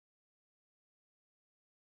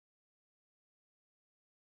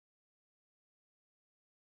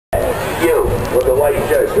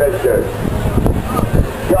red shirt.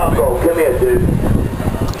 Jocko, come here, dude.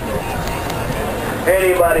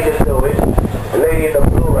 Anybody can do it. The lady in the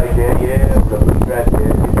blue right there, yeah, the blue dress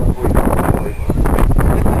there.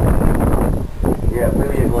 Yeah,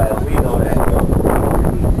 fill your glass. We know that.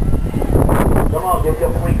 Come on, get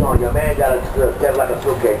your freak on. Your man got a step like a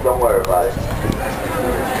suitcase. Don't worry about it.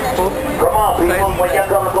 Come on, people. When y'all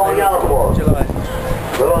come to go yellow for?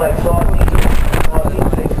 Little like sardines.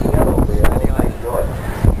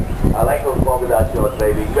 I like those polka dot shorts,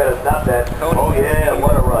 baby. You better stop that. Oh yeah,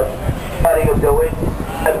 what a rush. Anybody can do it.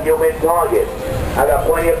 You'll win target. I got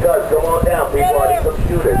plenty of guns. Come on down, people. I need some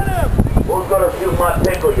shooters. Who's gonna shoot my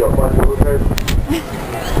pickle, you bunch of losers?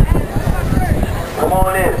 Come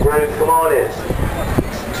on in, dude. Come on in.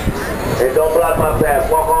 Hey, don't block my path.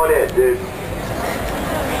 Walk on in, dude.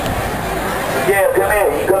 Yeah, come in.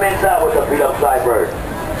 You come inside with the beat up Cyber.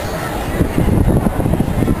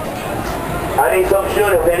 I need some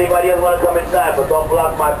shooters. Anybody else want to come inside, but don't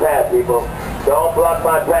block my path, people. Don't block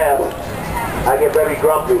my path. I get very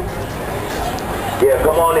grumpy. Yeah,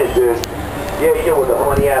 come on in, dude. Yeah, you with the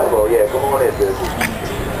funny afro. Yeah, come on in, dude.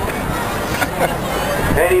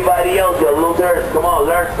 Anybody else, you losers? Come on,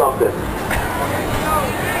 learn something.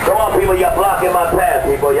 Come on, people, you're blocking my path,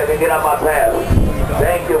 people. You can get out my path.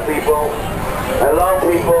 Thank you, people. Hello,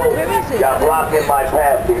 people. You're blocking my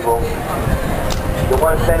path, people. The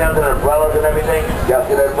one standing under the umbrellas and everything. Y'all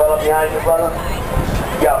see the umbrella behind you, brother?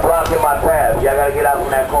 Y'all blocking my path. Y'all gotta get out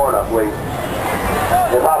from that corner, please.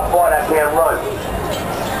 If I'm fought, I can't run.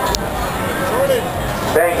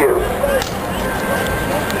 Thank you.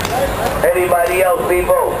 Anybody else,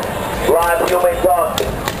 people? Live human talk.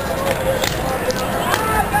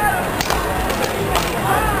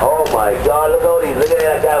 Oh my God, look at these. Look at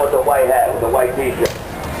that guy with the white hat, with the white t-shirt.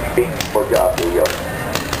 Good job, dude, yo.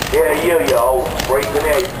 Yeah, you, yo. Freak in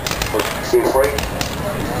there. You freak.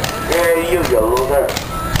 Yeah, you loser.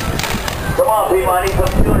 Come on, people. I need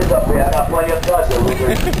some students up here. I got plenty of guns, you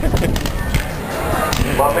loser.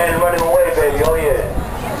 My man's running away, baby. Oh, yeah.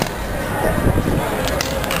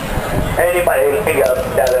 Anybody got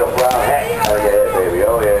that little brown hat? Oh, yeah, baby.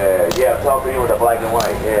 Oh, yeah. Yeah, I'm talking to you with the black and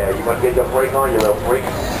white. Yeah, you gonna get your freak on, you little freak?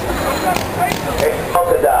 Hey,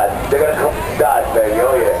 come to Dodge. They're gonna come to Dodge, baby.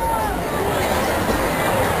 Oh, yeah.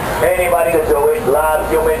 Anybody can do it. Live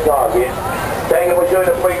human target. Thank you for showing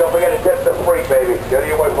the freak. Don't forget to tip the freak, baby. Go to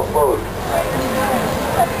your work for food.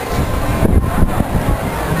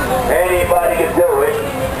 Anybody can do it.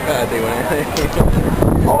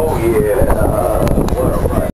 Oh, yeah. What a